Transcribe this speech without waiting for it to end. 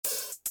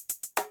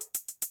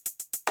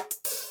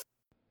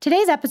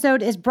Today's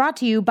episode is brought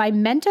to you by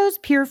Mentos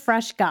Pure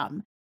Fresh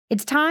Gum.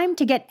 It's time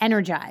to get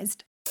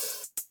energized.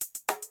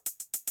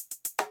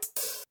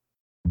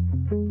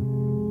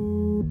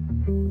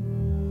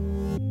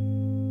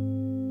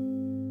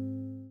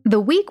 The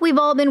week we've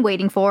all been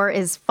waiting for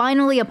is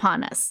finally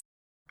upon us.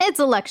 It's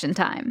election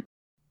time.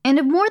 And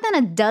if more than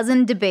a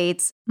dozen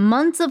debates,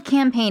 months of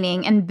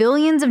campaigning, and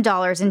billions of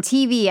dollars in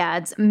TV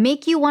ads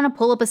make you want to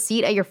pull up a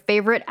seat at your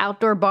favorite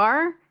outdoor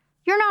bar,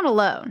 you're not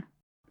alone.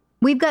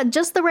 We've got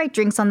just the right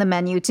drinks on the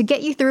menu to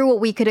get you through what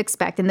we could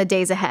expect in the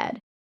days ahead.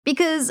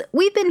 Because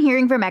we've been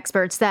hearing from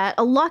experts that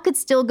a lot could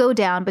still go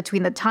down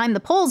between the time the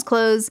polls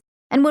close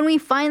and when we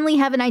finally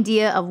have an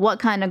idea of what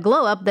kind of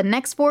glow-up the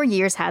next 4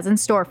 years has in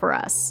store for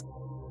us.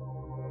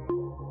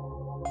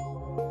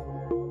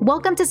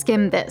 Welcome to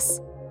Skim This.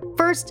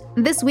 First,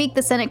 this week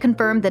the Senate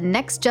confirmed the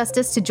next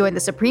justice to join the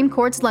Supreme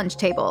Court's lunch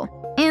table,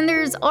 and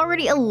there's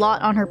already a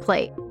lot on her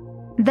plate.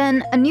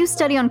 Then, a new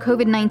study on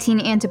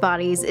COVID-19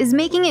 antibodies is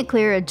making it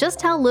clear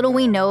just how little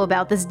we know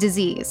about this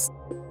disease.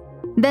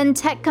 Then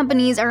tech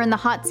companies are in the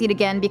hot seat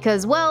again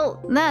because,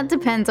 well, that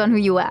depends on who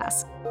you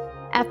ask.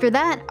 After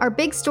that, our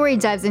big story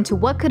dives into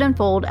what could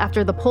unfold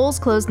after the polls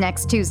close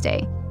next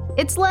Tuesday.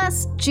 It's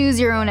less choose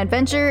your own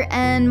adventure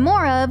and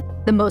more of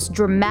the most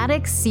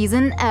dramatic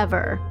season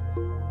ever.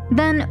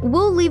 Then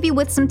we'll leave you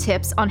with some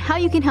tips on how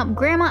you can help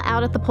grandma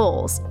out at the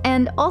polls,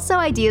 and also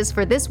ideas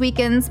for this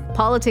weekend's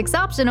politics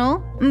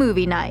optional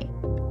movie night.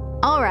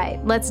 All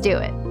right, let's do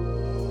it.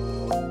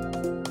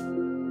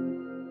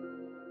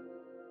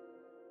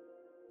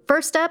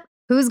 First up,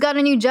 who's got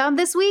a new job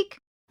this week?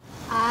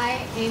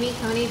 I, Amy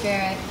Coney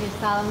Barrett, do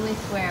solemnly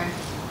swear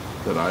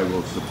that I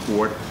will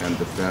support and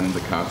defend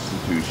the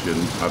Constitution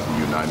of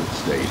the United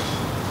States.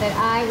 That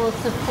I will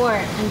support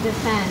and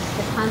defend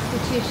the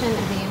Constitution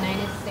of the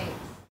United States.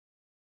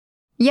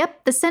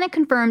 Yep, the Senate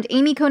confirmed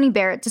Amy Coney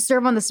Barrett to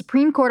serve on the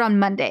Supreme Court on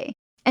Monday,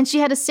 and she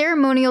had a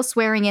ceremonial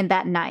swearing in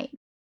that night.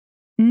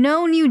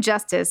 No new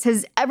justice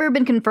has ever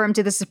been confirmed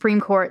to the Supreme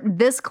Court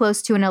this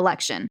close to an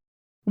election.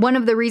 One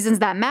of the reasons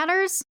that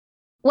matters?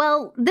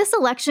 Well, this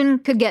election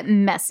could get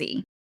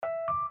messy.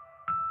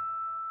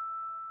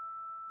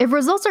 If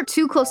results are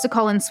too close to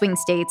call in swing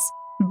states,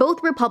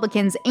 both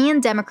Republicans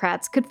and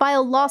Democrats could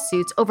file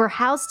lawsuits over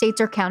how states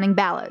are counting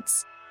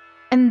ballots.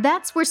 And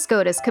that's where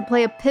SCOTUS could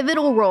play a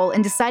pivotal role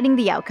in deciding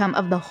the outcome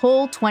of the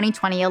whole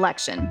 2020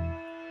 election.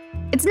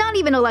 It's not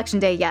even Election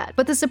Day yet,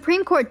 but the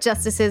Supreme Court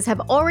justices have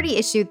already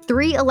issued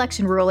 3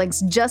 election rulings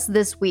just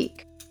this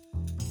week.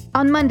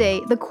 On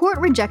Monday, the court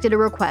rejected a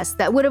request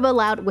that would have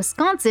allowed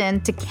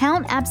Wisconsin to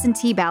count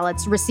absentee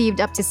ballots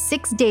received up to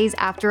 6 days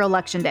after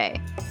Election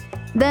Day.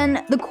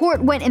 Then, the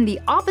court went in the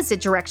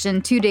opposite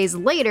direction 2 days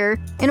later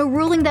in a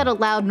ruling that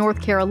allowed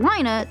North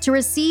Carolina to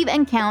receive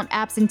and count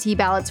absentee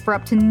ballots for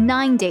up to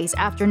 9 days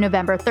after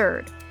November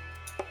 3rd.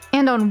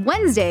 And on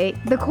Wednesday,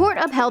 the court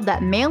upheld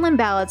that mail-in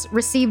ballots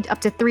received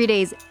up to 3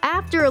 days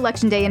after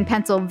Election Day in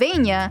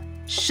Pennsylvania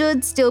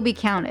should still be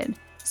counted,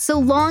 so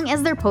long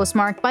as they're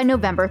postmarked by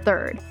November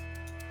 3rd.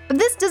 But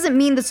this doesn't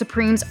mean the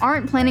Supremes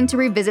aren't planning to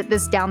revisit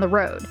this down the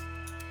road.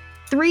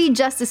 3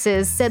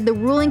 justices said the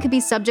ruling could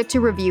be subject to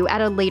review at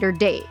a later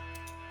date.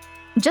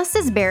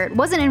 Justice Barrett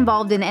wasn't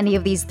involved in any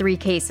of these 3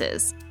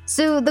 cases,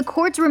 so the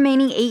court's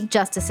remaining 8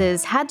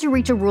 justices had to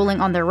reach a ruling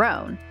on their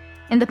own.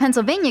 In the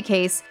Pennsylvania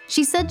case,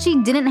 she said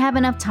she didn't have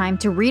enough time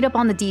to read up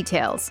on the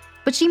details,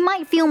 but she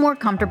might feel more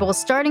comfortable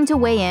starting to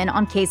weigh in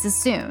on cases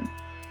soon.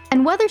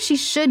 And whether she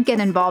should get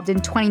involved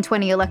in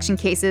 2020 election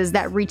cases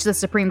that reach the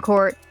Supreme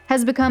Court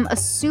has become a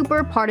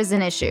super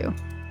partisan issue.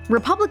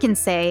 Republicans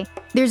say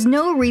there's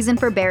no reason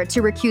for Barrett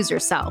to recuse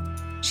herself.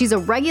 She's a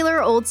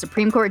regular old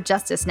Supreme Court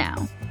justice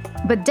now.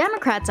 But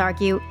Democrats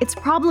argue it's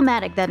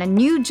problematic that a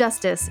new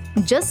justice,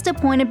 just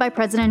appointed by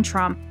President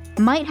Trump,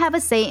 might have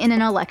a say in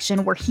an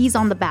election where he's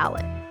on the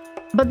ballot.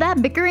 But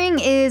that bickering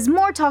is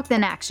more talk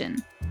than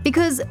action,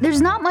 because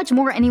there's not much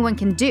more anyone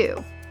can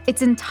do.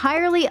 It's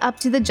entirely up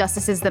to the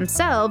justices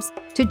themselves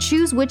to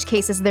choose which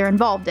cases they're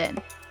involved in.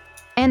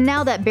 And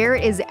now that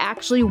Barrett is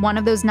actually one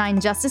of those 9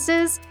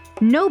 justices,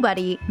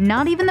 nobody,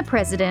 not even the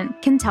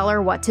president, can tell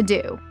her what to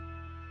do.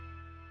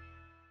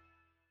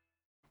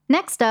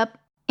 Next up,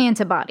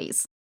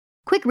 antibodies.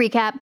 Quick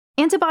recap,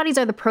 antibodies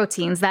are the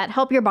proteins that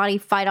help your body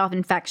fight off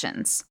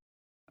infections.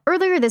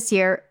 Earlier this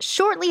year,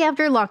 shortly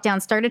after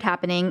lockdown started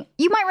happening,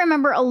 you might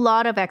remember a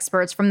lot of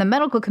experts from the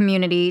medical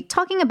community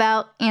talking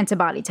about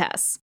antibody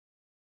tests.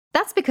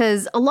 That's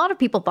because a lot of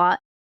people thought,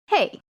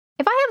 hey,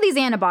 if I have these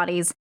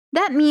antibodies,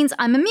 that means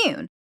I'm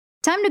immune.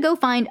 Time to go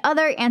find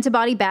other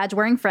antibody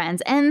badge-wearing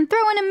friends and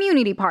throw an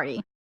immunity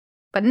party.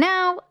 But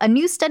now, a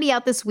new study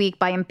out this week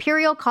by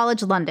Imperial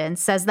College London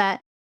says that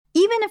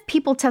even if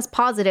people test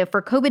positive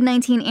for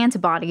COVID-19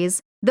 antibodies,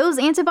 those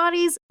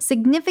antibodies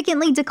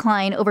significantly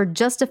decline over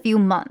just a few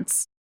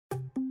months.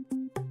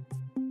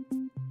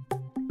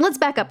 Let's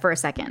back up for a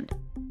second.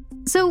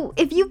 So,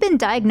 if you've been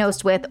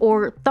diagnosed with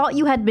or thought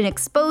you had been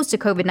exposed to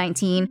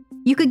COVID-19,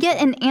 you could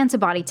get an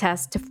antibody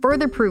test to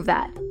further prove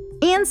that,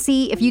 and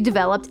see if you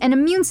developed an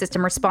immune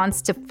system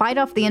response to fight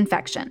off the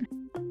infection.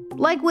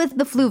 Like with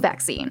the flu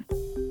vaccine.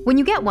 When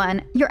you get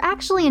one, you're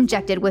actually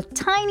injected with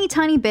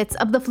tiny bits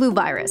of the flu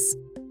virus.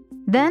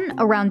 Then,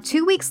 around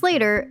 2 weeks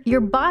later,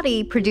 your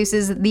body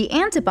produces the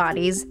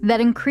antibodies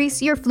that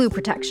increase your flu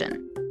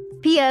protection.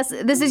 P.S.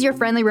 This is your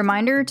friendly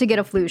reminder to get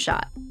a flu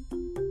shot.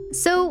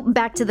 So,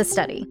 back to the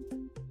study.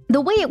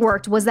 The way it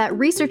worked was that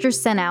researchers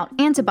sent out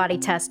antibody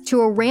tests to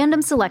a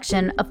random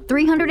selection of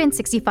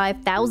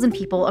 365,000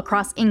 people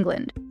across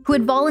England who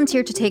had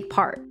volunteered to take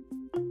part.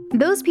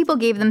 Those people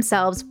gave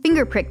themselves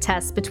finger prick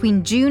tests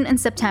between June and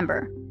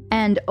September,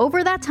 and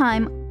over that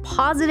time,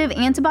 positive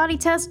antibody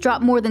tests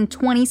dropped more than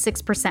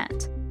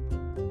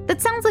 26%.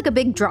 That sounds like a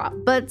big drop,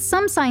 but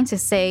some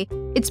scientists say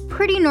it's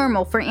pretty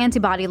normal for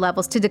antibody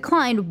levels to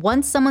decline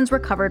once someone's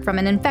recovered from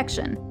an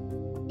infection.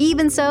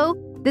 Even so,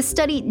 this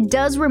study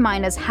does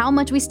remind us how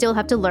much we still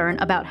have to learn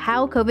about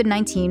how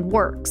COVID-19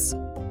 works.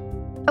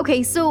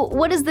 Okay, so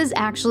what does this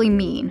actually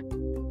mean?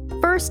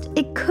 First,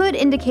 it could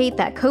indicate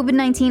that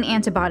COVID-19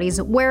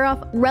 antibodies wear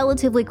off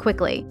relatively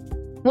quickly.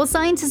 While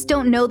scientists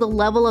don't know the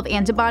level of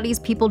antibodies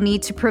people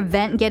need to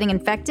prevent getting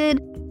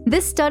infected,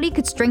 this study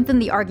could strengthen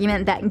the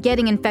argument that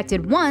getting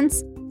infected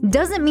once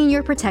doesn't mean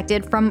you're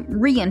protected from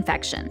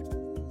reinfection.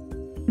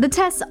 The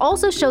tests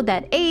also showed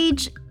that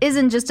age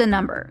isn't just a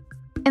number,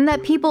 and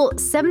that people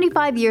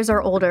 75 years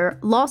or older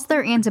lost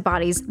their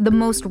antibodies the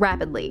most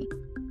rapidly.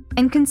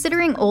 And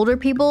considering older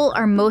people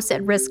are most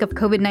at risk of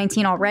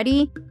COVID-19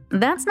 already,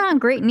 that's not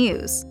great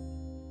news.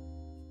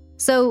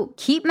 So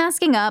keep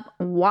masking up,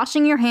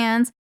 washing your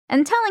hands,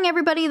 and telling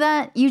everybody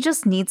that you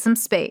just need some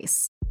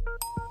space.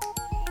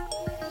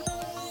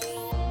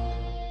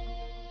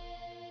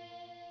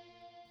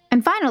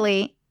 And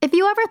finally, if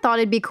you ever thought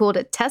it'd be cool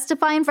to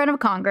testify in front of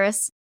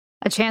Congress,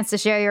 a chance to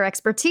share your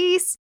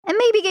expertise, and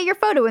maybe get your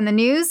photo in the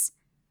news,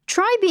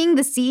 try being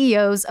the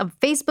CEOs of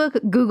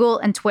Facebook, Google,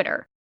 and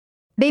Twitter.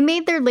 They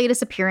made their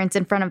latest appearance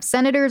in front of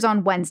senators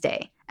on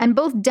Wednesday, and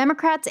both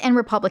Democrats and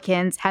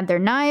Republicans had their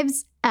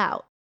knives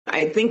out.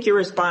 I think your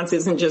response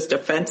isn't just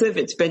offensive,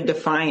 it's been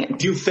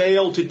defiant. You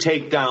failed to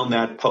take down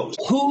that post.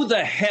 Who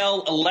the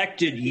hell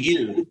elected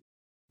you?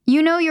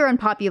 You know you're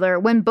unpopular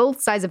when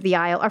both sides of the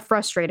aisle are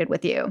frustrated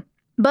with you.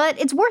 But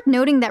it's worth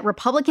noting that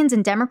Republicans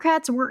and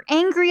Democrats were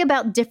angry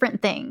about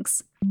different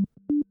things.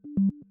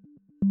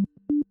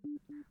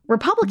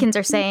 Republicans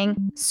are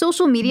saying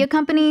social media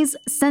companies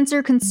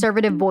censor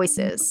conservative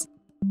voices.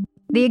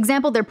 The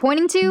example they're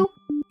pointing to?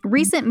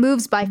 Recent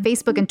moves by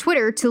Facebook and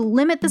Twitter to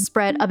limit the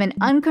spread of an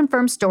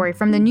unconfirmed story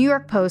from the New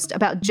York Post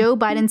about Joe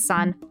Biden's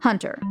son,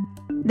 Hunter.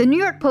 The New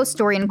York Post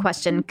story in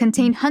question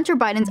contained Hunter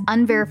Biden's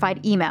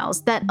unverified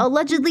emails that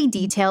allegedly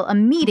detail a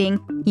meeting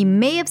he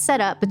may have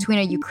set up between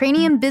a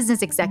Ukrainian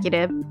business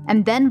executive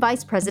and then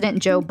Vice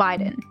President Joe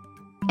Biden.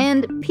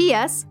 And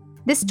P.S.,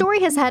 this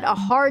story has had a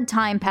hard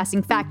time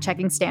passing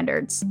fact-checking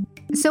standards.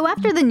 So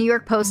after the New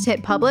York Post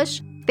hit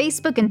publish,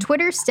 Facebook and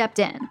Twitter stepped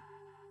in.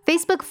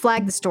 Facebook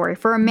flagged the story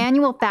for a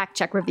manual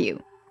fact-check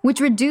review,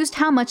 which reduced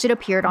how much it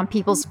appeared on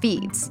people's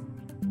feeds.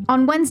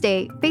 On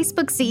Wednesday,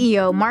 Facebook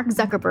CEO Mark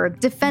Zuckerberg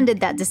defended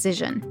that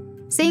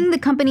decision, saying the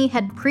company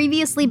had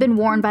previously been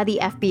warned by the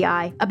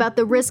FBI about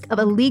the risk of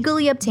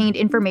illegally obtained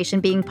information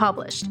being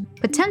published,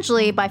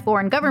 potentially by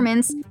foreign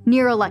governments,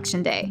 near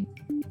Election Day.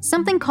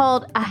 Something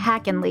called a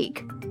hack and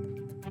leak.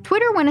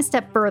 Twitter went a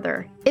step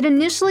further. It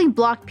initially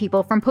blocked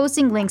people from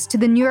posting links to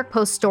the New York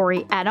Post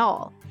story at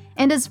all,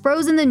 and has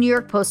frozen the New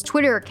York Post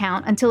Twitter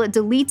account until it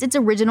deletes its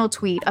original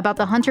tweet about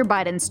the Hunter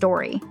Biden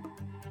story.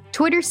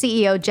 Twitter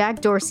CEO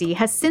Jack Dorsey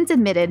has since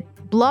admitted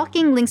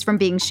blocking links from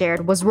being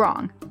shared was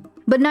wrong.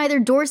 But neither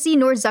Dorsey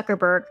nor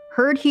Zuckerberg,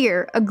 heard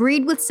here,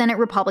 agreed with Senate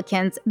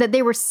Republicans that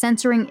they were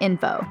censoring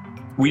info.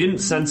 We didn't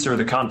censor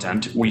the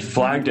content, we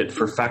flagged it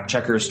for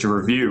fact-checkers to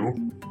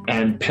review,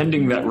 and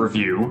pending that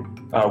review,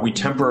 we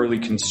temporarily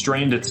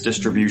constrained its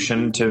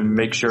distribution to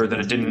make sure that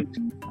it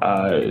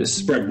didn't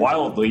spread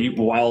wildly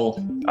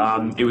while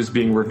it was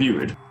being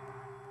reviewed.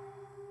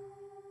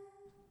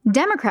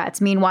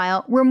 Democrats,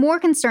 meanwhile, were more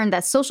concerned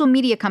that social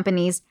media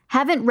companies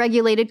haven't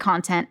regulated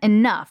content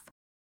enough.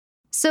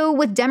 So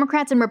with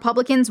Democrats and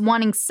Republicans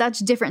wanting such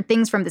different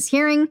things from this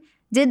hearing,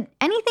 did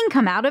anything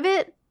come out of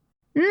it?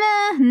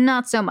 Nah,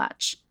 not so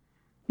much.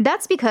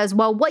 That's because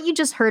while what you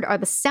just heard are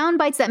the sound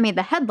bites that made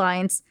the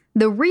headlines,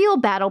 the real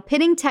battle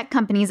pitting tech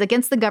companies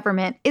against the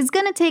government is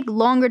going to take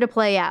longer to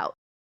play out.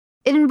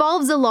 It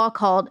involves a law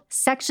called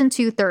Section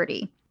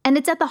 230, and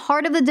it's at the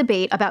heart of the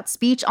debate about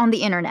speech on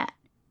the internet.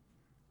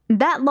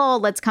 That law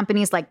lets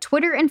companies like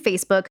Twitter and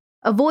Facebook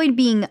avoid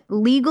being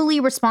legally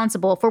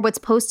responsible for what's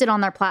posted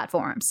on their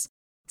platforms.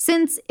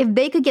 Since if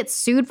they could get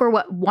sued for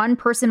what one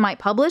person might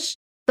publish,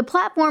 the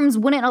platforms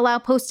wouldn't allow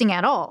posting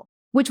at all,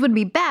 which would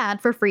be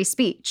bad for free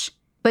speech.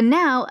 But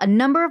now, a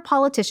number of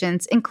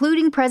politicians,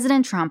 including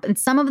President Trump and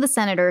some of the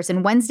senators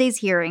in Wednesday's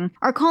hearing,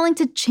 are calling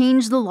to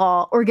change the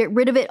law or get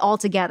rid of it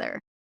altogether,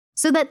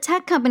 so that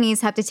tech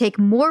companies have to take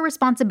more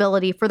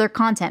responsibility for their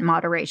content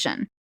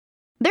moderation.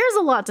 There's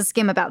a lot to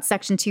skim about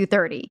Section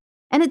 230,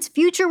 and its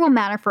future will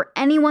matter for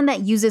anyone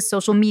that uses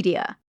social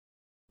media.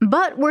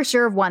 But we're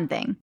sure of one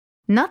thing.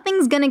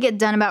 Nothing's gonna get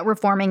done about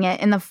reforming it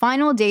in the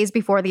final days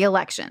before the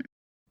election.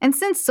 And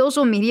since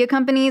social media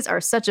companies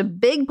are such a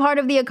big part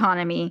of the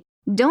economy,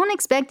 don't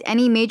expect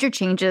any major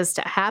changes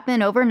to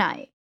happen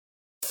overnight.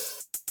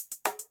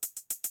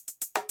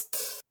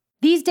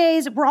 These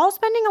days, we're all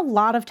spending a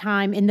lot of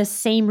time in the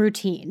same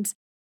routines,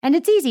 and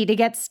it's easy to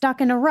get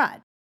stuck in a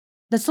rut.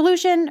 The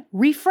solution?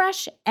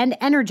 Refresh and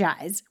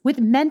energize with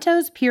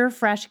Mentos Pure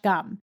Fresh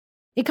Gum.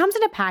 It comes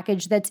in a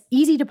package that's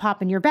easy to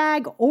pop in your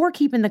bag or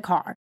keep in the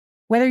car.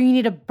 Whether you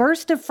need a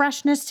burst of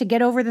freshness to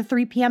get over the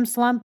 3 p.m.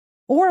 slump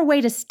or a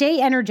way to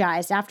stay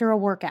energized after a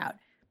workout,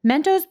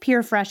 Mentos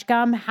Pure Fresh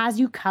Gum has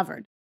you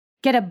covered.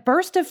 Get a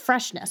burst of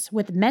freshness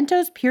with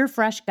Mentos Pure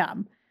Fresh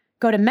Gum.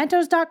 Go to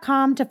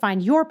Mentos.com to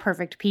find your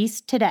perfect piece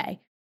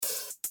today.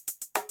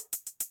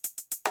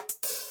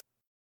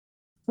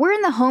 We're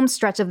in the home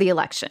stretch of the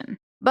election,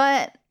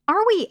 but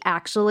are we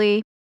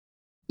actually?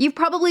 You've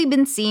probably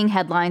been seeing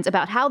headlines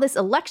about how this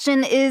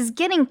election is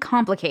getting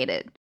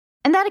complicated,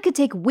 and that it could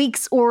take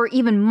weeks or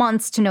even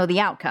months to know the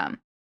outcome.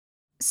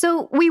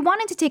 So we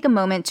wanted to take a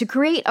moment to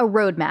create a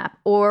roadmap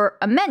or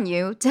a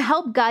menu to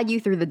help guide you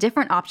through the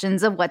different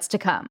options of what's to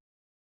come.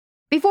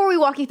 Before we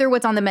walk you through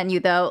what's on the menu,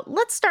 though,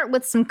 let's start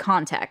with some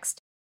context.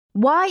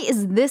 Why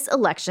is this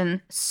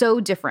election so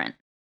different?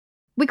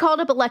 We called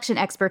up election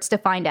experts to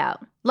find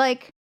out,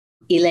 like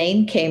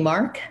Elaine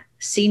Kamarck,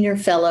 Senior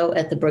Fellow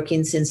at the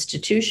Brookings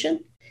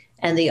Institution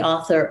and the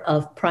author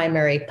of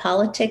Primary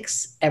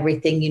Politics,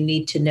 Everything You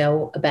Need to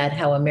Know About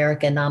How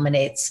America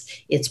Nominates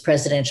Its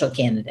Presidential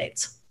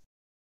Candidates.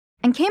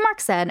 And Kamarck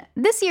said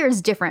this year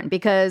is different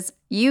because,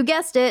 you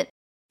guessed it,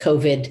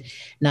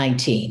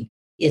 COVID-19.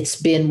 It's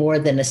been more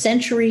than a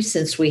century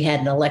since we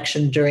had an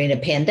election during a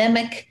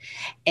pandemic.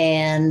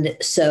 And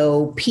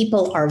so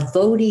people are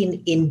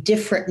voting in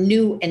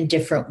new and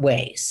different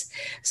ways.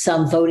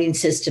 Some voting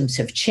systems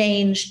have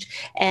changed,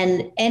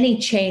 and any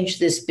change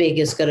this big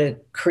is going to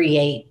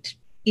create,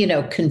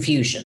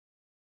 confusion.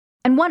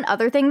 And one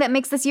other thing that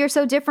makes this year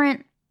so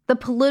different, the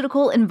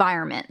political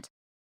environment.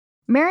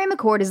 Mary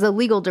McCord is the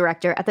legal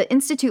director at the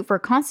Institute for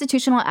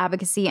Constitutional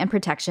Advocacy and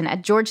Protection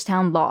at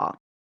Georgetown Law.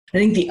 I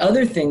think the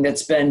other thing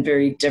that's been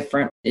very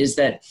different is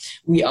that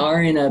we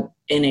are in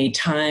a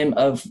time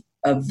of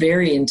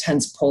very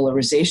intense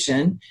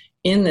polarization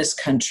in this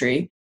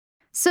country.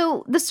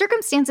 So the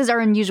circumstances are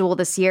unusual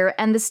this year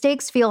and the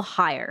stakes feel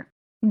higher.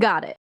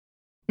 Got it.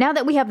 Now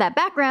that we have that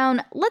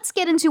background, let's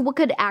get into what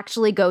could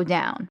actually go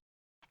down.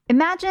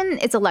 Imagine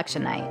it's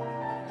election night,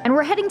 and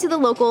we're heading to the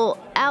local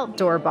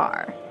outdoor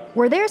bar,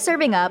 where they're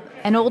serving up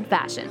an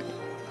old-fashioned.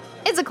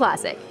 It's a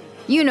classic.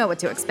 You know what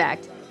to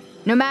expect.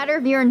 No matter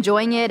if you're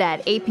enjoying it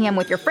at 8 p.m.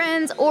 with your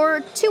friends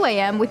or 2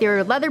 a.m. with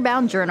your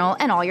leather-bound journal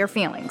and all your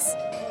feelings.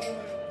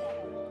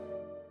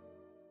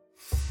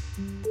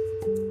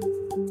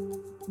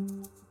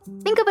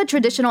 Think of a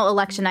traditional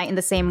election night in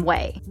the same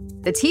way.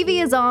 The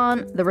TV is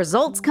on, the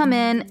results come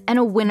in, and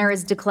a winner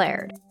is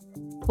declared.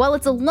 While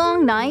it's a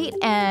long night,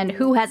 and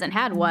who hasn't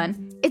had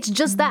one, it's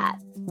just that,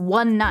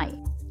 one night.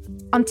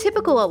 On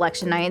typical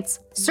election nights,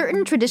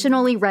 certain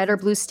traditionally red or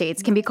blue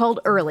states can be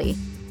called early,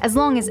 as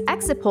long as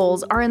exit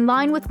polls are in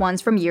line with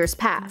ones from years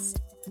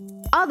past.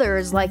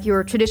 Others, like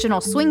your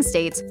traditional swing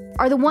states,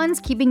 are the ones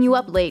keeping you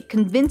up late,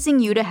 convincing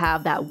you to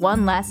have that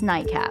one last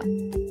nightcap.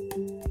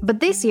 But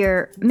this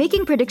year,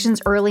 making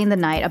predictions early in the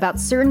night about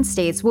certain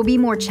states will be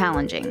more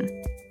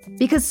challenging,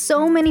 because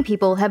so many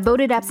people have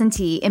voted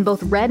absentee in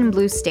both red and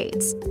blue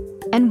states.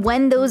 And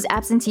when those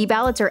absentee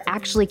ballots are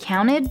actually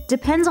counted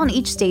depends on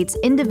each state's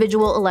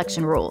individual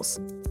election rules.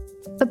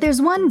 But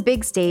there's one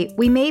big state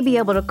we may be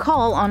able to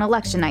call on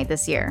election night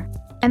this year,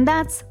 and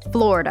that's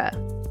Florida.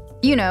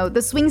 You know,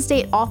 the swing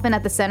state often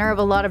at the center of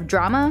a lot of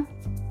drama.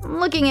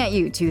 Looking at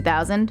you,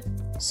 2000.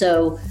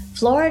 So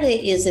Florida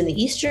is in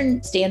the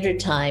Eastern Standard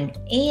Time,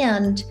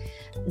 and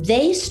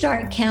they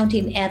start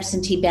counting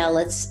absentee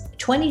ballots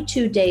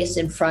 22 days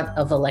in front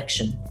of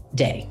Election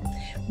Day,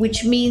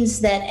 which means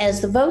that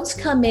as the votes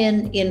come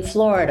in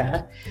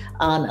Florida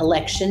on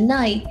election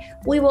night,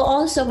 we will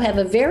also have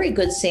a very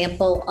good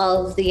sample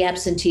of the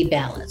absentee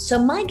ballots. So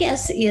my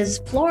guess is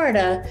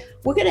Florida,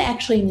 we're going to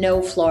actually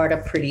know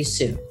Florida pretty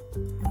soon.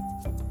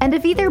 And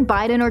if either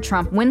Biden or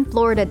Trump win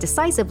Florida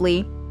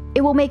decisively,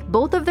 it will make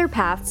both of their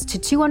paths to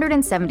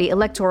 270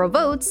 electoral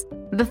votes,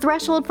 the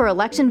threshold for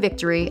election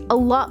victory, a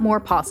lot more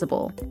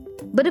possible.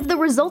 But if the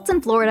results in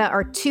Florida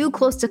are too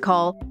close to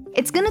call,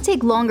 it's going to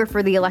take longer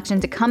for the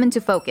election to come into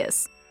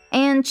focus.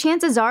 And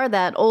chances are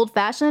that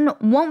old-fashioned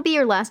won't be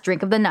your last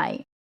drink of the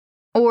night.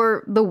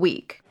 Or the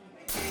week.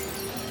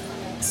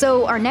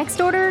 So our next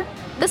order?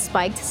 The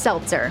spiked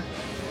seltzer.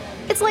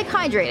 It's like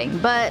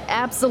hydrating, but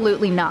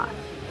absolutely not.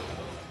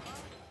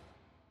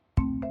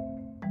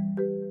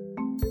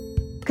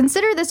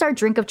 Consider this our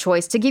drink of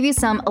choice to give you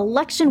some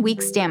election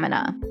week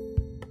stamina.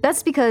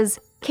 That's because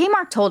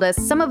Kamarck told us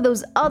some of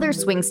those other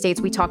swing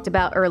states we talked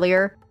about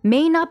earlier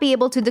may not be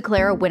able to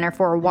declare a winner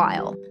for a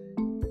while.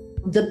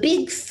 The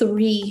big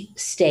three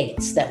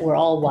states that we're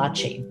all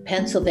watching,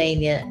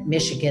 Pennsylvania,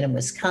 Michigan, and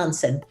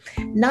Wisconsin,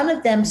 none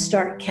of them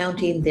start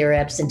counting their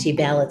absentee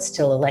ballots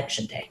till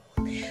Election Day.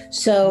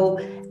 So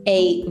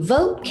A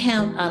vote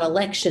count on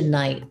election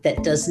night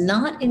that does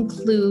not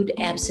include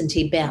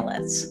absentee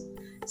ballots,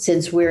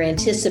 since we're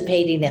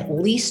anticipating at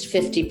least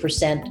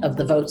 50% of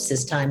the votes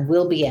this time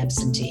will be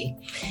absentee,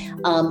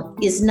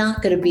 is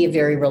not going to be a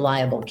very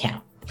reliable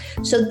count.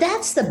 So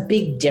that's the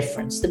big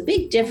difference. The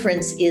big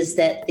difference is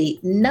that the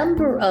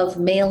number of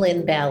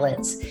mail-in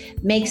ballots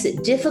makes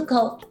it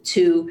difficult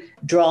to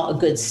draw a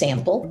good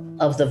sample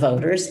of the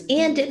voters,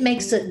 and it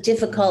makes it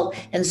difficult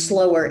and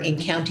slower in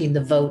counting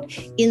the vote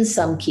in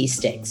some key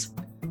states.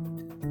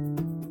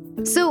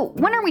 So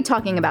when are we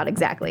talking about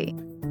exactly?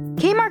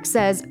 Kmark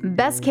says,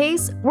 best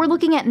case, we're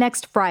looking at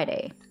next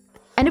Friday.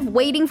 And if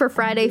waiting for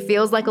Friday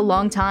feels like a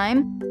long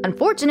time,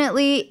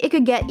 unfortunately, it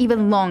could get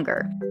even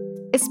longer,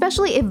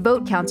 especially if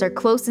vote counts are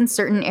close in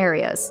certain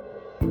areas.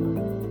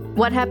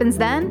 What happens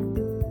then?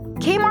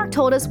 Kmark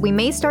told us we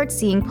may start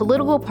seeing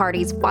political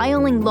parties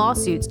filing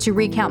lawsuits to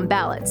recount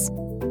ballots,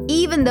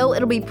 even though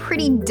it'll be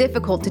pretty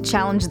difficult to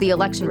challenge the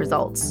election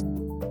results.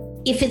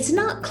 If it's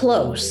not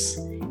close,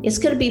 it's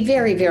going to be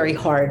very, very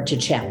hard to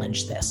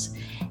challenge this.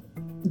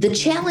 The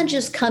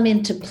challenges come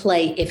into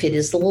play if it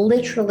is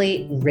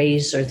literally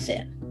razor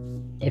thin.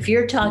 If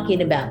you're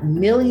talking about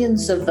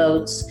millions of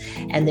votes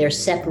and they're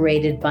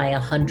separated by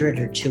 100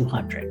 or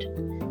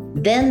 200,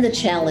 then the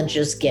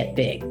challenges get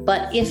big.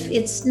 But if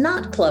it's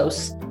not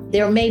close,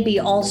 there may be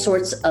all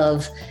sorts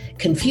of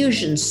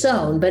confusion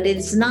sown, but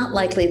it's not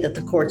likely that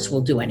the courts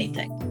will do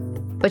anything.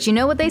 But you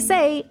know what they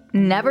say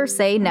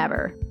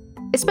never.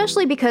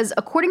 Especially because,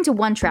 according to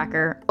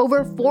OneTracker,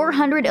 over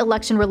 400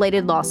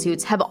 election-related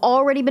lawsuits have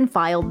already been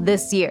filed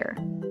this year.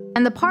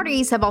 And the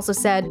parties have also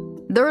said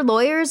their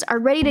lawyers are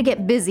ready to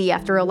get busy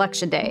after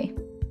Election Day.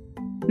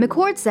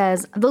 McCord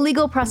says the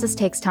legal process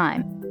takes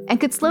time and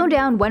could slow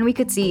down when we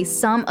could see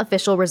some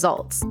official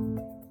results.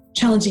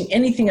 Challenging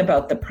anything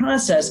about the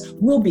process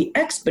will be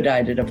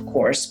expedited, of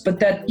course, but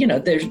that,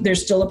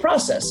 there's still a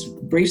process.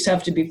 Briefs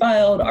have to be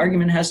filed,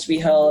 argument has to be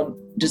held,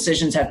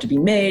 decisions have to be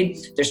made,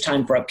 there's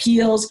time for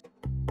appeals.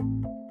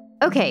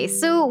 Okay,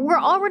 so we're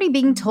already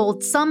being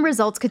told some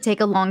results could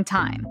take a long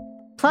time.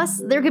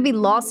 Plus, there could be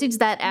lawsuits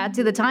that add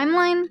to the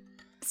timeline.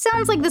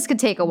 Sounds like this could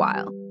take a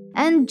while.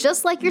 And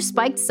just like your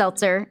spiked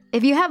seltzer,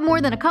 if you have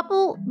more than a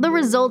couple, the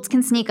results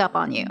can sneak up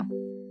on you.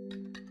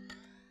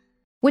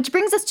 Which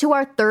brings us to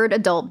our third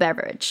adult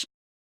beverage,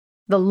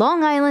 the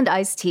Long Island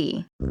iced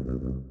tea.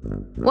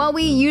 While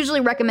we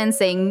usually recommend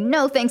saying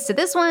no thanks to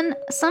this one,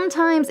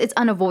 sometimes it's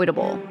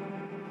unavoidable.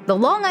 The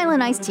Long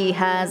Island iced tea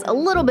has a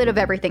little bit of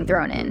everything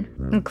thrown in,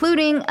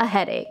 including a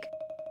headache.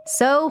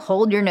 So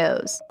hold your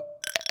nose.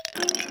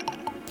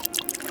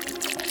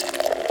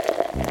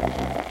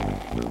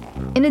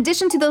 In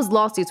addition to those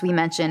lawsuits we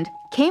mentioned,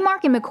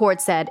 Kmark and McCord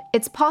said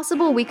it's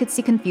possible we could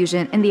see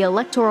confusion in the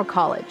Electoral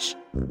College,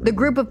 the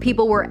group of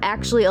people we're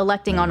actually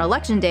electing on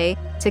Election Day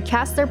to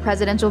cast their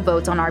presidential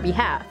votes on our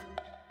behalf.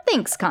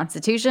 Thanks,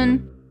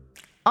 Constitution.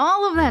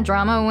 All of that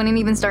drama wouldn't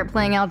even start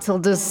playing out till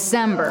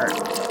December.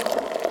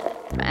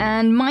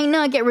 And might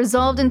not get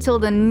resolved until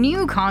the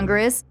new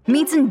Congress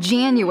meets in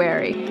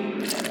January.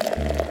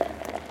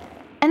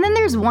 And then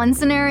there's one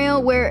scenario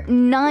where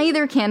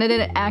neither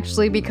candidate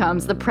actually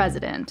becomes the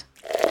president.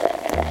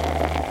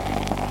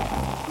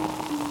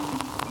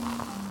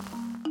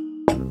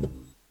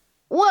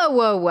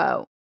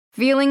 Whoa.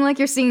 Feeling like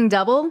you're seeing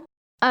double?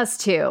 Us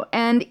too,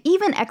 and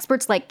even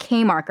experts like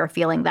Kmark are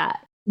feeling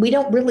that. We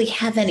don't really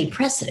have any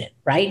precedent,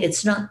 right?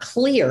 It's not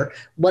clear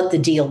what the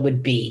deal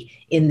would be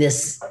in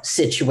this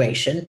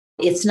situation.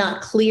 It's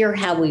not clear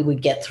how we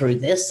would get through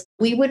this.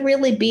 We would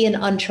really be in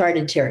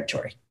uncharted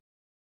territory.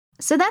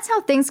 So that's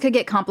how things could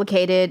get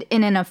complicated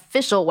in an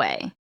official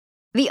way.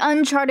 The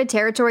uncharted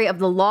territory of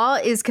the law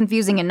is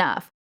confusing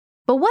enough.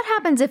 But what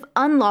happens if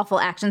unlawful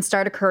actions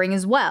start occurring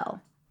as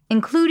well,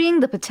 including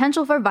the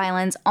potential for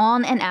violence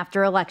on and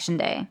after Election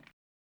Day?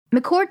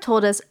 McCord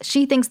told us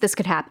she thinks this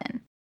could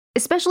happen,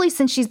 especially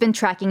since she's been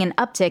tracking an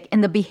uptick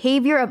in the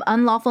behavior of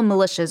unlawful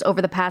militias over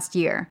the past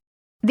year.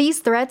 These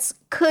threats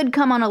could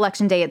come on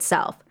Election Day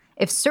itself,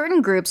 if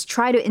certain groups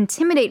try to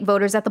intimidate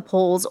voters at the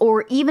polls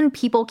or even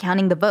people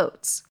counting the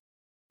votes.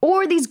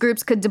 Or these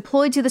groups could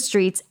deploy to the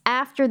streets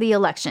after the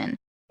election,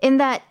 in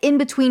that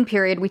in-between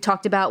period we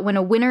talked about when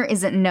a winner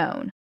isn't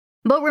known.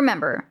 But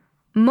remember,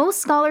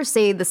 most scholars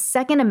say the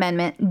Second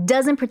Amendment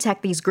doesn't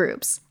protect these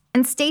groups,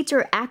 and states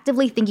are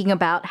actively thinking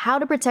about how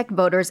to protect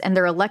voters and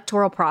their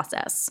electoral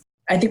process.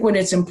 I think what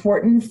it's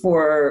important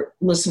for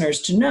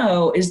listeners to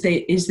know is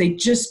they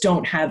just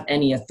don't have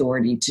any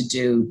authority to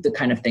do the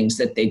kind of things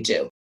that they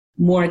do.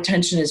 More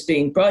attention is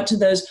being brought to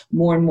those.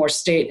 More and more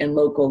state and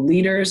local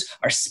leaders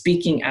are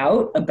speaking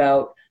out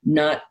about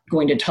not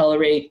going to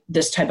tolerate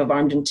this type of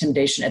armed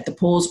intimidation at the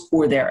polls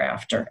or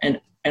thereafter, and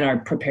are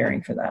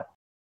preparing for that.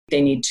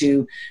 They need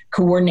to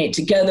coordinate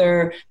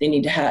together. They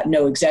need to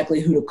know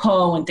exactly who to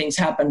call when things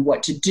happen,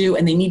 what to do,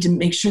 and they need to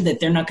make sure that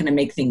they're not going to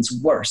make things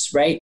worse,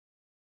 right?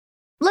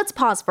 Let's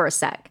pause for a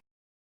sec.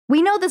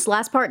 We know this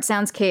last part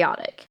sounds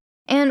chaotic.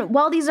 And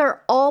while these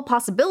are all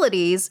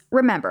possibilities,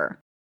 remember,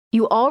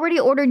 you already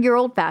ordered your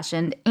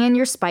old-fashioned and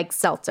your spiked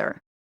seltzer.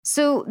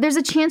 So there's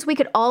a chance we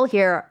could all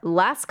hear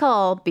last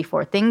call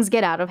before things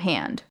get out of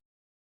hand.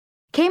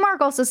 Kmark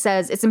also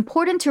says it's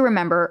important to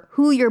remember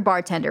who your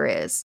bartender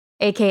is,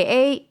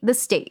 aka the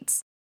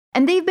states.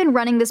 And they've been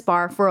running this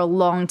bar for a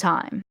long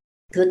time.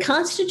 The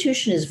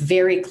Constitution is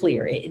very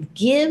clear. It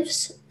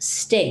gives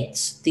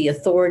states the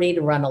authority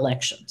to run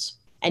elections.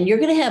 And you're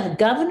going to have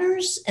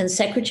governors and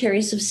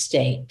secretaries of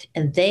state,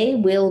 and they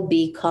will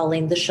be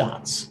calling the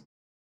shots.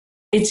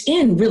 It's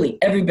in really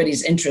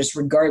everybody's interest,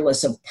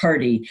 regardless of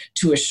party,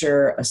 to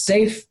assure a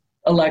safe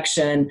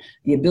election,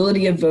 the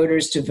ability of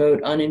voters to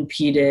vote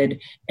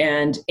unimpeded,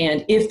 and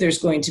if there's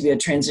going to be a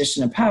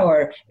transition of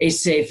power, a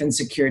safe and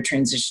secure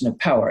transition of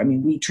power. I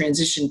mean, we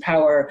transition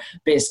power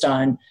based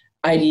on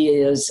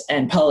ideas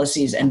and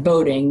policies and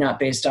voting, not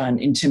based on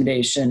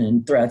intimidation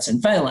and threats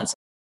and violence.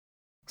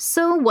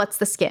 So what's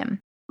the skim?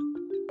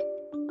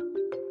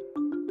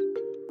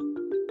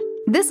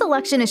 This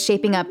election is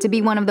shaping up to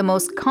be one of the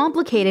most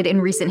complicated in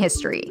recent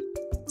history.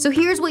 So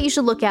here's what you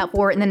should look out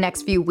for in the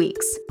next few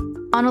weeks.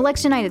 On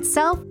election night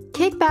itself,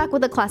 kick back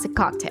with a classic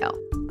cocktail.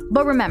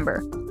 But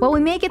remember, while we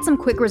may get some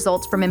quick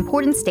results from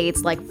important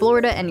states like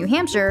Florida and New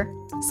Hampshire,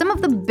 some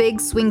of the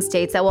big swing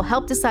states that will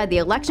help decide the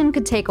election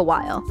could take a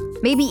while,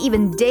 maybe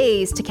even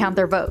days to count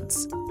their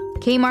votes.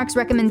 Kmark's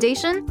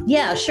recommendation?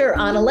 Yeah, sure.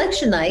 On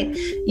election night,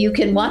 you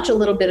can watch a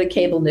little bit of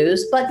cable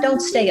news, but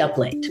don't stay up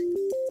late.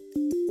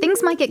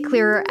 Things might get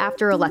clearer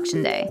after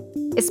Election Day,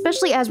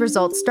 especially as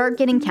results start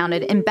getting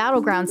counted in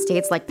battleground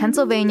states like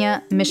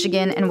Pennsylvania,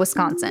 Michigan, and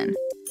Wisconsin.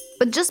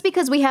 But just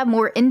because we have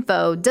more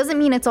info doesn't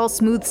mean it's all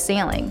smooth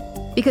sailing,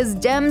 because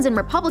Dems and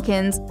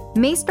Republicans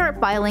may start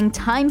filing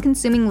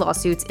time-consuming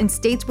lawsuits in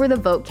states where the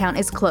vote count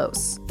is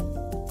close.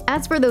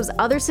 As for those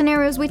other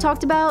scenarios we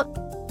talked about,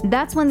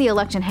 that's when the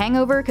election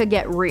hangover could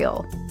get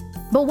real.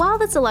 But while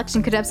this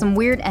election could have some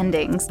weird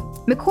endings,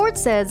 McCord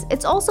says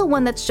it's also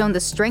one that's shown the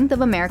strength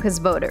of America's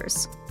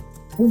voters.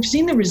 We've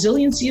seen the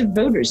resiliency of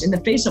voters in the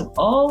face of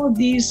all of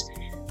these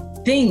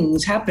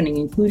things happening,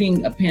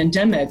 including a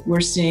pandemic.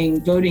 We're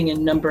seeing voting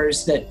in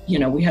numbers that,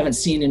 we haven't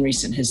seen in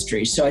recent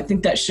history. So I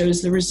think that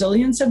shows the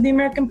resilience of the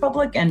American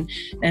public, and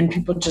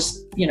people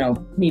just,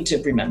 need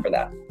to remember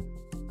that.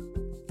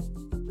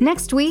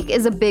 Next week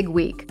is a big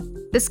week.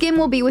 The Skim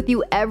will be with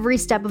you every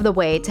step of the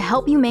way to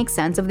help you make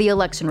sense of the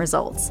election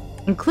results,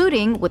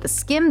 including with the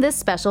Skim This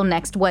Special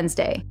next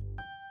Wednesday.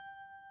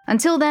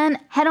 Until then,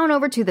 head on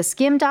over to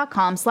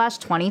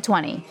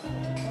theskim.com/2020.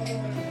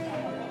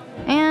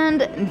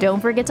 And don't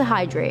forget to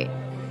hydrate.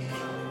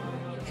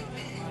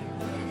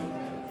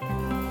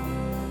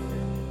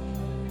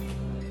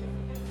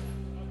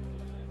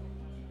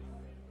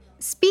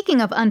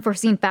 Speaking of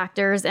unforeseen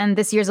factors and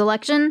this year's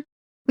election,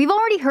 we've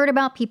already heard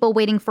about people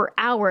waiting for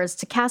hours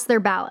to cast their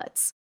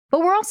ballots.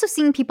 But we're also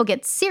seeing people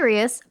get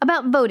serious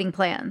about voting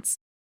plans.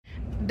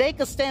 They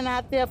could stand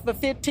out there for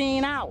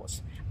 15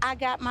 hours. I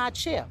got my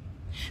chip.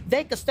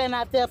 They could stand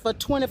out there for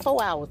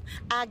 24 hours.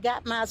 I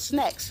got my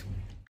snacks.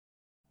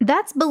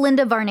 That's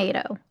Belinda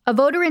Varnado, a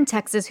voter in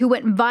Texas who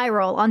went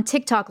viral on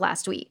TikTok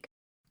last week.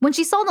 When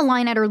she saw the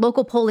line at her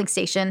local polling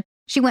station,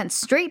 she went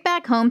straight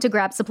back home to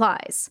grab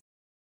supplies.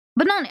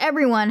 But not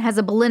everyone has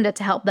a Belinda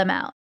to help them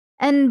out,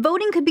 and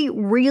voting could be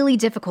really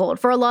difficult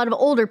for a lot of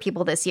older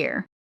people this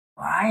year.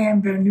 I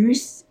am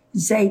Bernice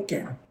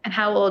Zayton. And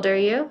how old are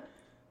you?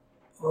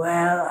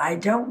 Well, I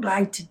don't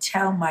like to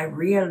tell my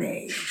real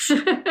age.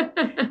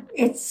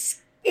 It's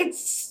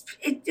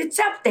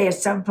up there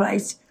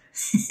someplace.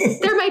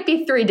 There might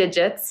be 3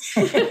 digits.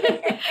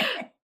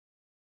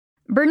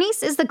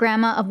 Bernice is the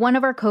grandma of one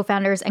of our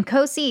co-founders and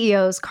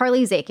co-CEOs,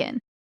 Carly Zakin,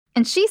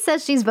 and she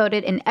says she's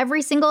voted in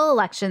every single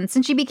election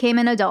since she became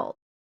an adult.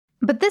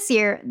 But this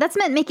year, that's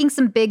meant making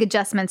some big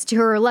adjustments to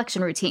her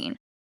election routine,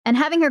 and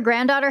having her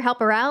granddaughter help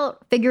her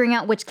out, figuring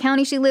out which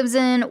county she lives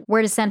in,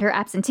 where to send her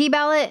absentee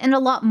ballot, and a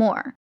lot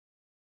more.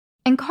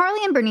 And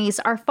Carly and Bernice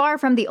are far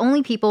from the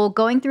only people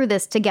going through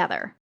this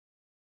together.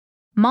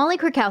 Molly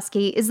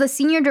Krakowski is the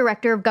Senior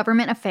Director of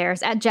Government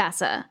Affairs at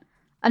JASA,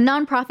 a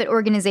nonprofit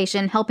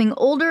organization helping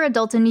older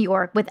adults in New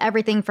York with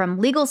everything from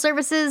legal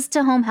services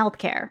to home health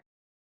care.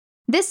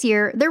 This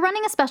year, they're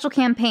running a special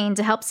campaign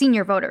to help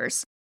senior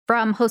voters,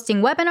 from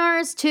hosting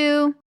webinars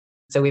to...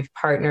 So we've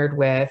partnered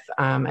with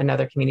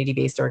another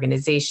community-based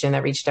organization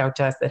that reached out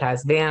to us that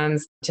has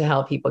vans to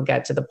help people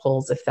get to the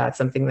polls if that's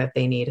something that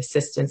they need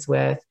assistance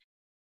with.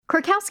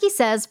 Krakowski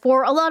says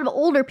for a lot of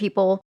older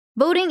people,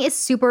 voting is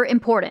super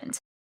important,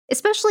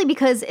 especially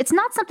because it's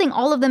not something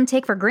all of them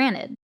take for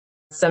granted.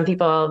 Some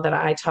people that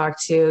I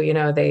talk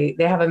to, they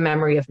have a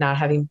memory of not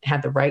having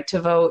had the right to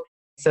vote.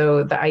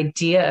 So the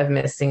idea of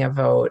missing a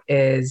vote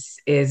is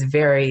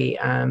very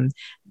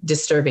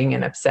disturbing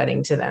and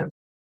upsetting to them.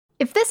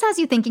 If this has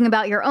you thinking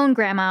about your own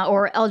grandma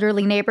or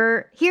elderly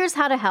neighbor, here's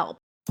how to help.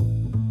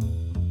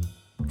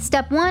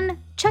 Step 1,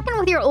 check in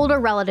with your older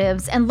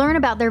relatives and learn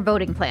about their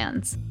voting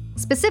plans.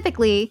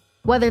 Specifically,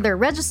 whether they're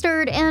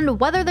registered and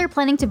whether they're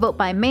planning to vote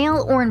by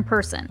mail or in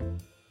person.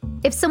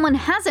 If someone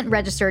hasn't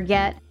registered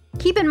yet,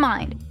 keep in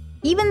mind,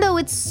 even though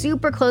it's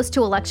super close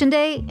to Election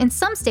Day, in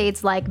some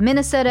states like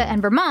Minnesota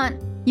and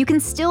Vermont, you can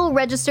still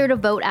register to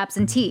vote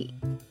absentee.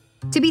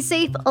 To be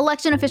safe,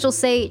 election officials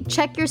say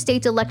check your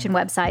state's election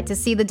website to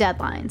see the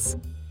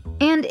deadlines.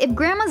 And if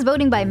grandma's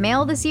voting by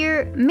mail this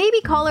year, maybe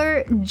call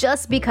her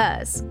just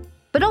because.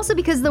 But also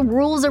because the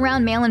rules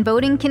around mail-in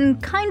voting can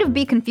kind of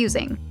be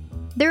confusing.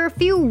 There are a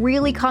few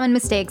really common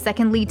mistakes that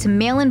can lead to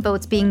mail-in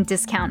votes being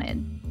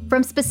discounted.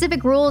 From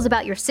specific rules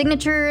about your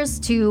signatures,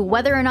 to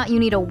whether or not you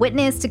need a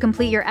witness to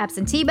complete your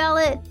absentee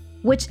ballot,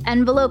 which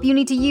envelope you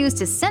need to use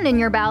to send in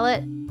your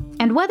ballot,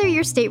 and whether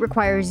your state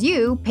requires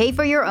you pay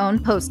for your own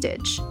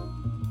postage.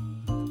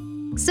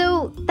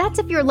 So that's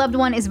if your loved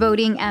one is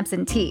voting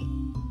absentee.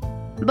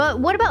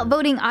 But what about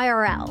voting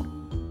IRL?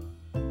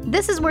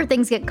 This is where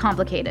things get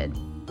complicated.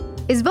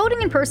 Is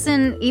voting in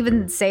person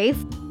even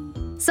safe?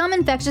 Some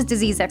infectious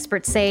disease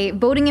experts say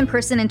voting in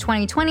person in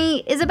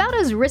 2020 is about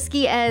as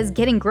risky as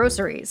getting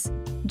groceries.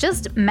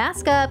 Just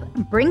mask up,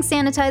 bring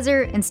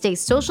sanitizer, and stay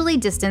socially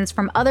distanced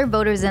from other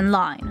voters in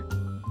line.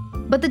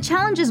 But the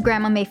challenges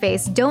Grandma may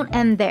face don't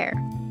end there.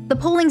 The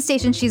polling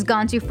station she's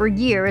gone to for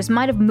years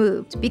might have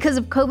moved because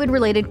of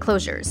COVID-related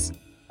closures.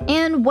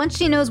 And once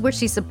she knows where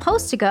she's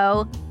supposed to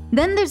go,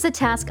 then there's the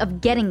task of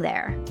getting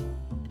there.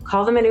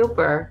 Call them an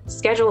Uber,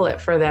 schedule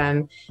it for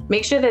them,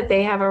 make sure that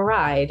they have a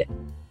ride.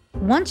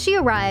 Once she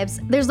arrives,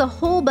 there's a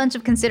whole bunch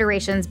of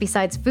considerations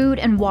besides food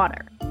and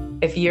water.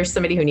 If you're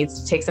somebody who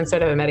needs to take some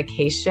sort of a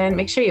medication,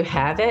 make sure you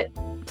have it.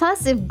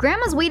 Plus, if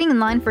Grandma's waiting in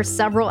line for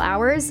several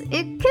hours,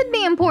 it could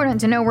be important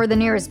to know where the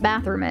nearest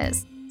bathroom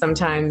is.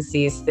 Sometimes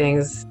these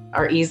things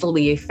are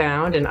easily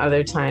found and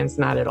other times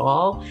not at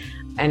all.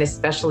 And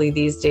especially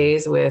these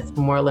days with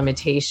more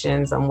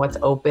limitations on what's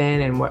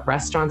open and what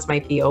restaurants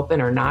might be open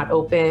or not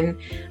open,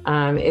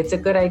 it's a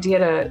good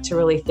idea to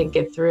really think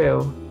it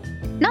through.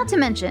 Not to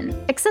mention,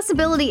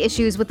 accessibility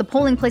issues with the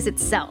polling place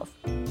itself.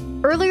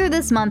 Earlier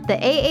this month, the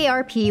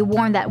AARP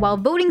warned that while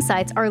voting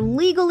sites are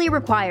legally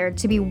required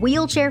to be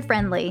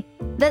wheelchair-friendly,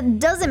 that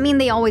doesn't mean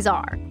they always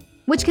are,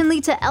 which can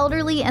lead to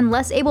elderly and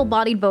less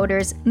able-bodied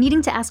voters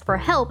needing to ask for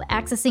help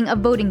accessing a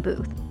voting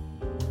booth.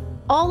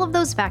 All of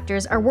those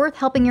factors are worth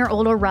helping your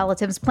older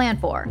relatives plan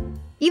for,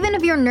 even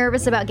if you're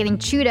nervous about getting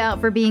chewed out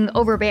for being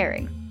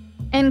overbearing.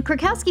 And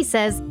Krakowski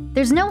says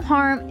there's no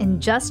harm in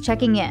just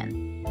checking in.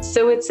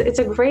 So it's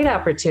a great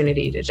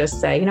opportunity to just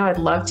say, I'd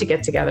love to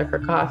get together for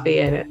coffee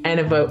and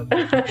a vote,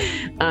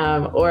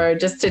 or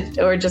just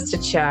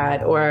to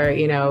chat, or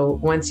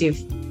once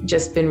you've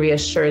just been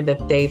reassured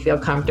that they feel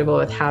comfortable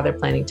with how they're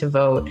planning to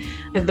vote.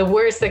 The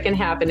worst that can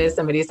happen is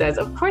somebody says,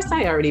 "Of course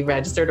I already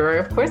registered," or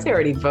 "Of course I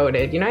already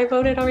voted. I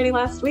voted already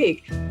last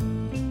week."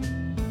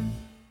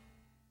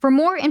 For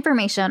more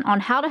information on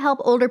how to help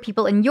older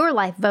people in your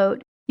life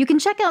vote, you can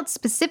check out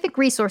specific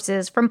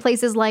resources from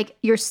places like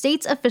your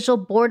state's official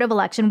Board of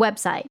Election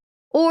website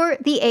or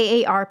the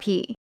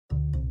AARP.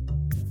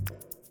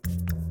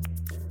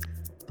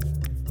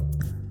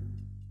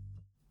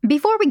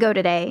 Before we go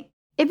today,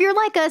 if you're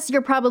like us,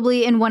 you're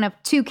probably in one of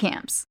two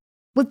camps.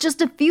 With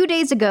just a few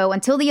days to go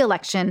until the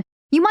election,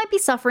 you might be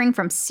suffering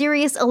from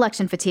serious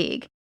election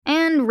fatigue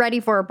and ready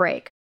for a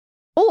break.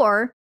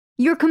 Or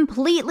you're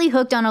completely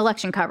hooked on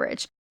election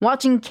coverage,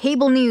 watching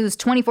cable news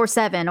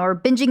 24/7 or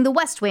binging The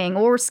West Wing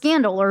or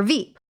Scandal or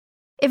Veep.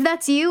 If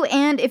that's you,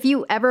 and if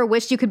you ever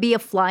wished you could be a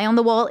fly on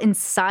the wall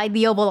inside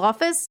the Oval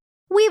Office,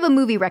 we have a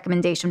movie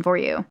recommendation for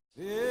you.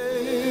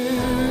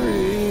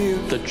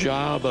 The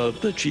job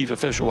of the chief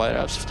official White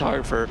House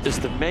photographer is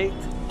to make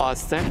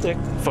authentic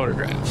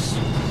photographs.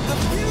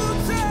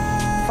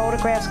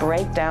 Photographs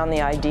break down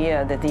the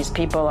idea that these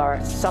people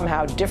are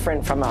somehow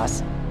different from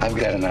us. I've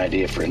got an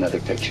idea for another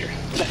picture.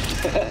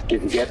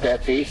 Did you get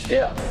that piece?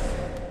 Yeah.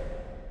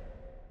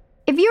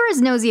 If you're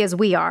as nosy as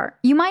we are,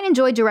 you might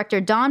enjoy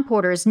director Don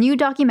Porter's new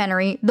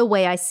documentary, The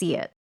Way I See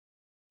It.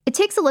 It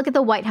takes a look at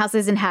the White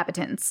House's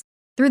inhabitants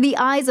through the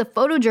eyes of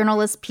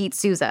photojournalist Pete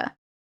Souza.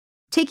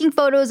 Taking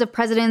photos of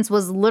presidents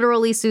was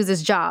literally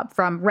Souza's job,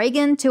 from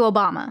Reagan to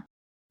Obama.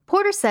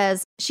 Porter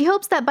says she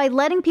hopes that by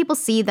letting people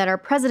see that our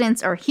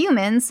presidents are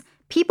humans,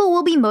 people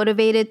will be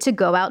motivated to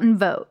go out and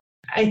vote.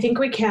 I think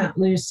we can't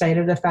lose sight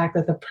of the fact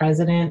that the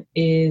president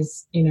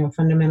is,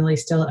 fundamentally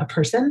still a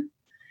person,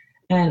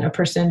 and a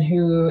person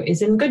who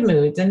is in good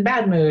moods and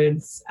bad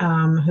moods,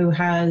 who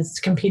has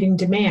competing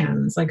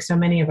demands, like so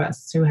many of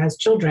us, who has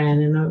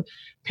children and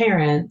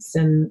parents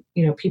and,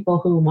 people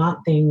who want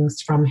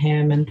things from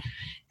him, and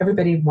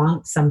everybody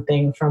wants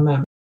something from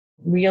him.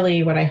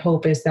 Really, what I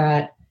hope is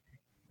that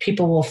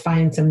people will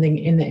find something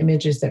in the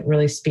images that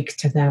really speaks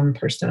to them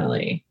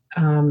personally,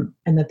 and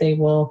that they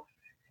will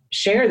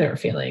share their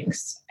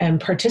feelings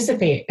and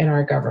participate in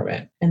our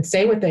government and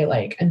say what they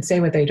like and say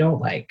what they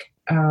don't like.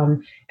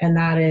 And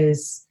that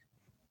is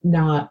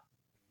not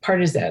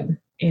partisan,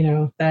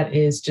 that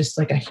is just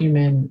like a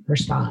human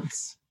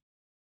response.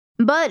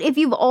 But if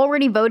you've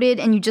already voted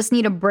and you just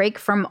need a break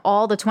from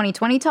all the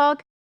 2020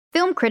 talk,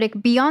 film critic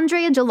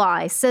Beyondrea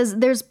July says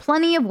there's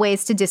plenty of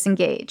ways to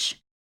disengage.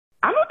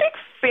 I'm a big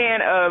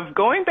fan of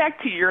going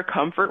back to your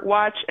comfort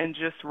watch and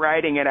just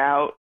writing it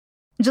out.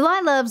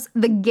 July loves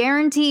the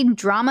guaranteed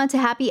drama to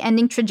happy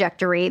ending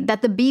trajectory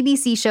that the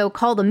BBC show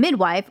Call the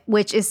Midwife,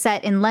 which is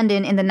set in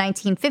London in the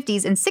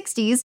 1950s and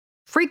 60s,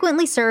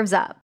 frequently serves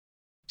up.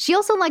 She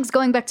also likes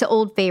going back to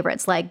old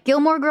favorites like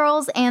Gilmore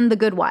Girls and The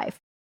Good Wife.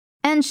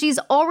 And she's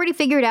already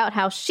figured out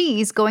how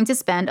she's going to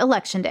spend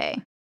Election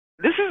Day.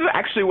 This is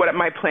actually what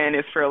my plan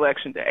is for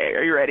Election Day.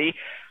 Are you ready?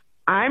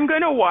 I'm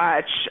going to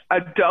watch a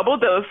double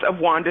dose of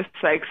Wanda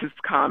Sykes'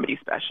 comedy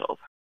specials.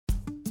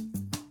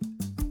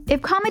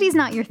 If comedy's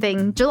not your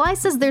thing, July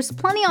says there's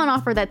plenty on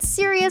offer that's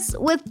serious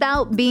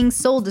without being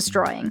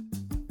soul-destroying.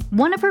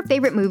 One of her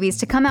favorite movies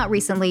to come out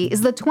recently is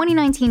the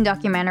 2019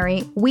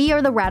 documentary We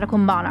Are the Radical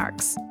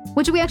Monarchs,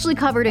 which we actually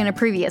covered in a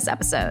previous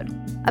episode,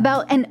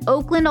 about an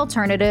Oakland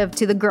alternative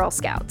to the Girl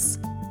Scouts.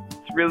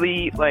 It's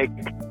really like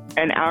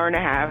an hour and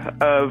a half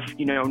of,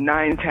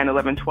 9, 10,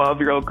 11,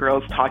 12-year-old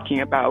girls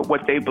talking about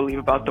what they believe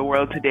about the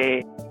world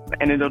today,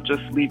 and it'll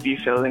just leave you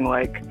feeling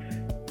like,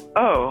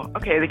 oh,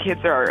 okay, the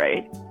kids are all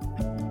right.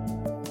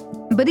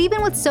 But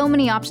even with so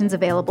many options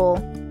available,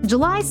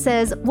 July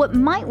says what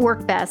might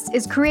work best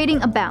is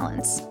creating a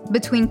balance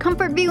between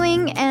comfort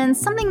viewing and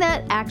something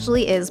that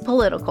actually is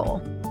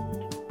political.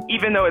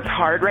 Even though it's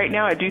hard right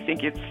now, I do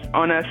think it's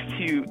on us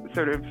to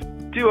sort of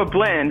do a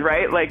blend,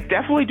 right? Like,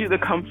 definitely do the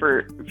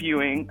comfort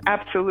viewing,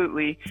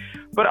 absolutely.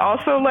 But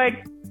also,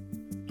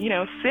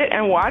 sit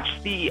and watch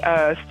the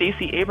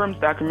Stacey Abrams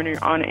documentary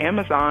on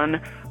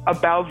Amazon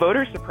about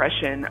voter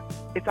suppression.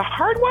 It's a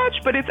hard watch,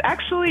 but it's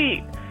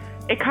actually...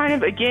 It kind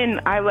of, again,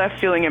 I left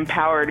feeling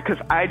empowered because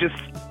I just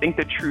think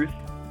the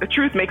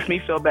truth makes me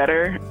feel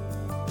better.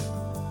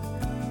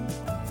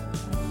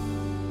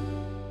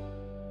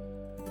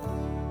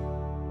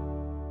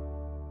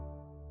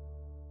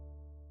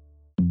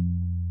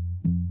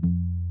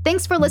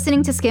 Thanks for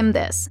listening to Skim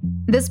This.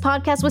 This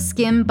podcast was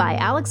skimmed by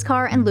Alex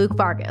Carr and Luke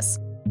Vargas,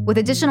 with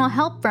additional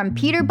help from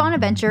Peter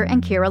Bonaventure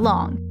and Kira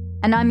Long.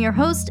 And I'm your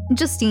host,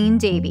 Justine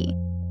Davey.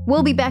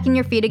 We'll be back in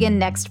your feed again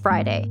next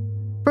Friday.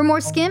 For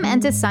more Skim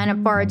and to sign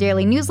up for our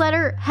daily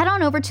newsletter, head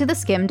on over to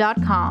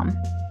theskim.com.